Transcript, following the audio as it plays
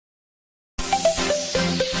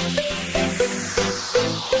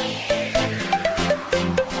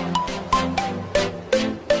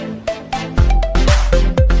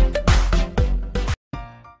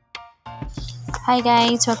Hi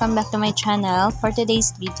guys! Welcome back to my channel. For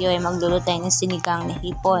today's video ay magluluto tayo ng sinigang na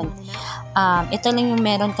hipon. Ito lang yung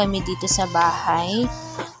meron kami dito sa bahay.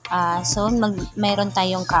 Meron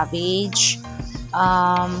tayong cabbage,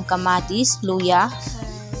 kamatis, luya,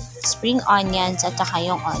 spring onions at saka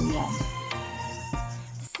yung onion.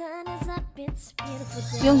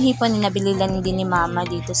 Yung hipon nabili lang din ni mama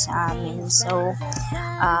dito sa amin. So,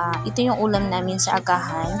 ito yung ulam namin sa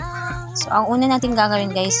agahan. So, ang una natin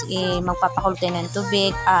gagawin guys, magpapakulo tayo ng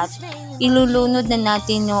tubig at ilulunod na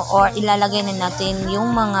natin or ilalagay na natin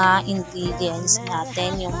yung mga ingredients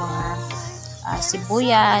natin, yung mga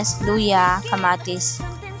sibuyas, luya, kamatis,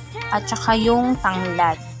 at saka yung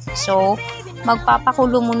tanglad. So,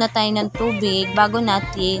 magpapakulo muna tayo ng tubig bago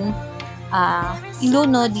natin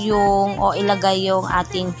ilunod yung o ilagay yung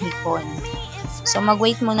ating hipon. So,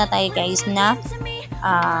 mag-wait muna tayo guys na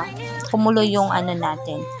kumulo yung ano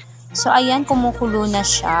natin. So, ayan, kumukulo na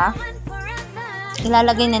siya.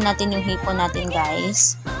 Ilalagay na natin yung hipon natin,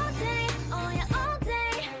 guys.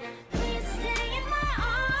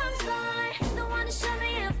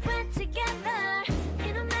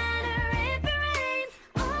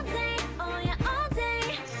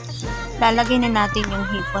 Lalagay na natin yung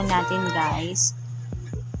hipon natin, guys.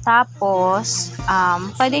 Tapos,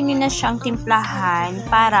 pwede nyo na siyang timplahan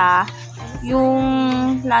para yung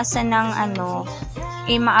lasa ng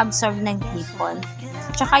ma-absorb ng hipon.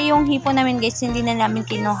 Tsaka yung hipon namin guys, hindi na namin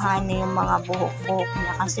kinuha na yung mga buhok-buhok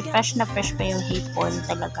niya kasi fresh na fresh pa yung hipon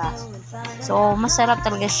talaga. So, masarap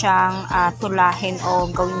talaga siyang tulahin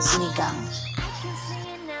o gawing sinigang.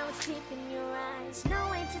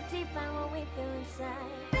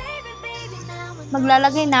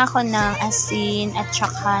 Maglalagay na ako ng asin at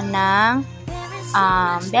tsaka ng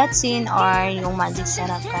betsin or yung magic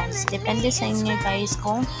sarap guys. Depende sa inyo guys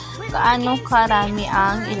kung gaano karami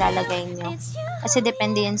ang ilalagay nyo. Kasi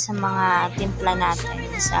depende yan sa mga timpla natin,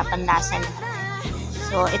 sa panlasa natin.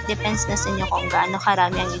 So, it depends na sa inyo kung gaano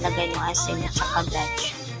karami ang ilagay yung asin at saka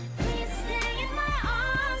betsin.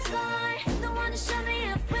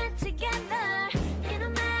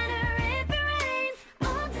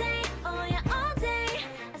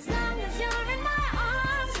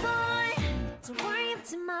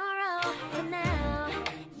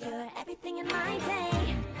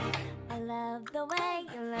 The way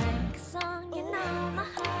you like a song, you know my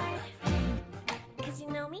heart. Cause you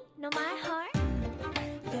know me, know my heart.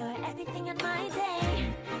 You're everything in my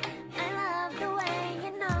day. I love the way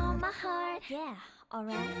you know my heart. Yeah,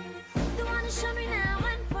 alright. You wanna show me now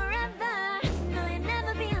and forever. No, you'll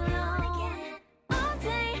never be alone again. All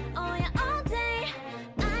day, oh yeah, all day.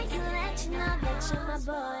 I can let you know that you're my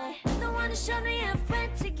boy. You wanna show me if we're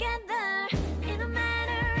together. It don't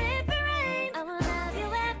matter if it rains, I will love you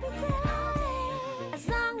every day. As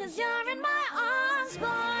long as you're in my arms,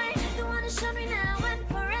 boy. You wanna show me now and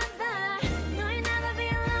forever. No, you'll never be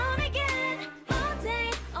alone again. All day,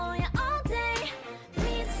 oh yeah, all day.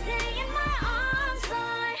 Please stay in my arms,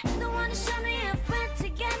 boy. You wanna show me if we're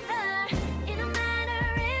together. It don't matter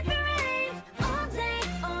if it rains. All day,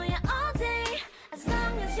 oh yeah, all day. As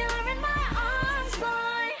long as you're in my arms,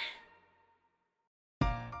 boy.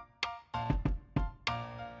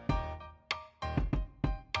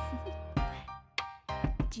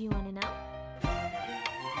 Do you want to know?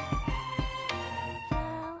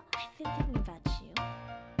 Well, I've been thinking about you,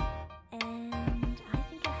 and I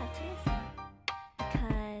think I have to listen,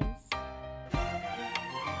 because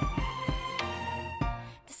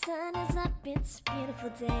the sun is up, it's a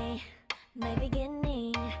beautiful day, my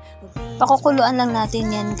beginning will be... Pakukuluan lang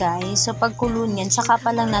natin yan guys. So, pagkulo niyan, saka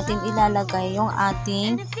pa lang natin ilalagay yung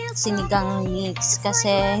ating sinigang mix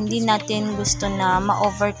kasi hindi natin gusto na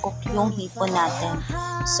ma-overcook yung hipon natin.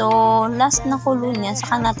 So, last na kulo niyan,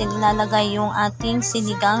 saka natin ilalagay yung ating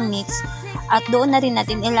sinigang mix at doon na rin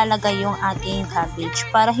natin ilalagay yung ating cabbage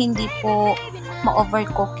para hindi po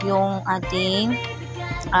ma-overcook yung ating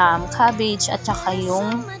cabbage at saka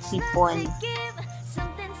yung hipon.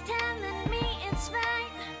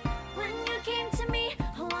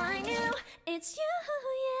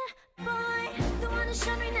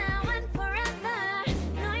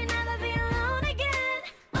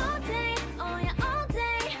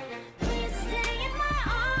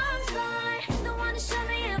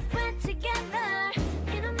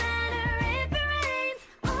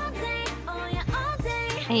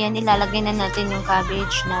 Ayan, ilalagay na natin yung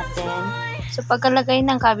cabbage natin. So, pagkalagay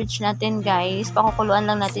ng cabbage natin, guys, pakukuluan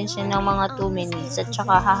lang natin siya ng mga 2 minutes at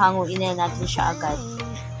saka hahanguin na natin siya agad.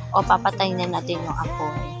 O papatayin na natin yung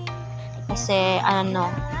apoy. Kasi,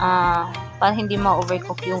 para hindi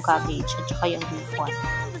ma-overcook yung cabbage at saka yung hipon.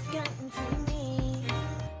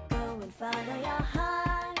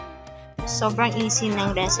 sobrang easy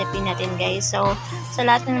ng recipe natin guys. So, sa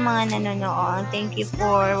lahat ng mga nanonood, thank you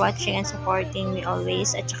for watching and supporting me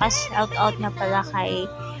always. At saka shout out na pala kay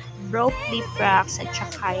Bro Fliprax at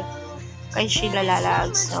saka kay Sheila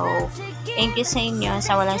Lalag. So, thank you sa inyo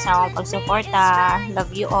sa walang sawang pagsuporta.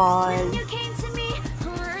 Love you all.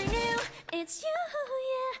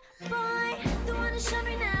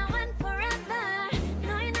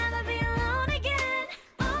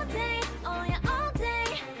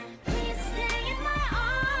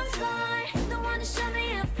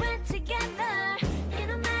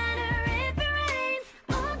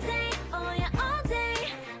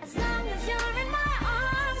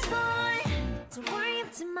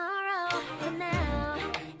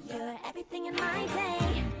 In my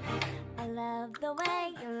day, I love the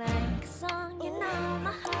way you like a song, you know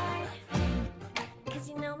my heart. Cause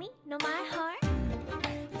you know me, know my heart.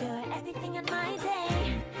 You're everything in my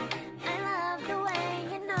day. I love the way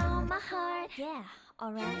you know my heart. Yeah,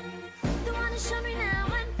 alright. The one to show me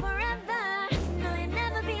now and forever. No, you'll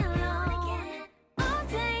never be alone again. All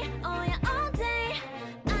day, oh yeah, all day.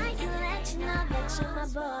 I can let you know that you're my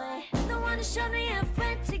boy. The one to show me if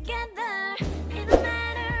we're together. It don't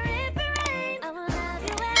matter.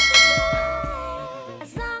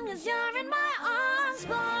 You're in my arms,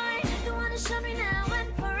 boy. The one to show me now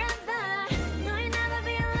and forever. No, you'll never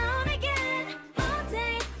be alone again. All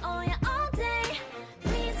day, oh yeah, all day.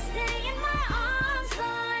 Please stay in my arms,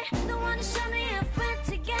 boy. The one to show me if we're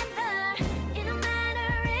together. It don't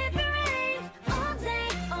matter if it rains. All day,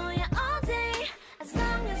 oh yeah, all day. As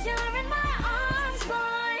long as you're in my arms,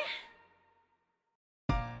 boy.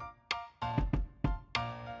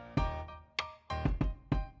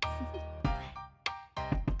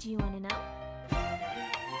 Do you want to know?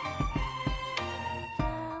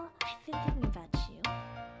 Well, I've been thinking about you,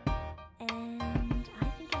 and I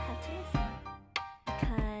think I have to listen,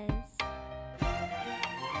 because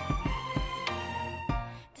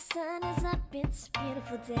the sun is up, it's a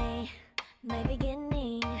beautiful day. My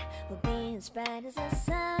beginning will be as bright as the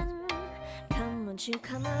sun. Come, won't you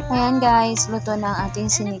come along? Ayan guys, luto ng ating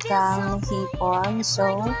sinigang hipon.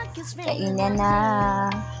 So, kainan na.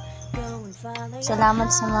 Salamat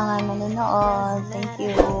sa mga nanonood. Thank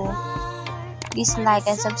you. Please like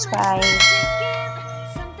and subscribe.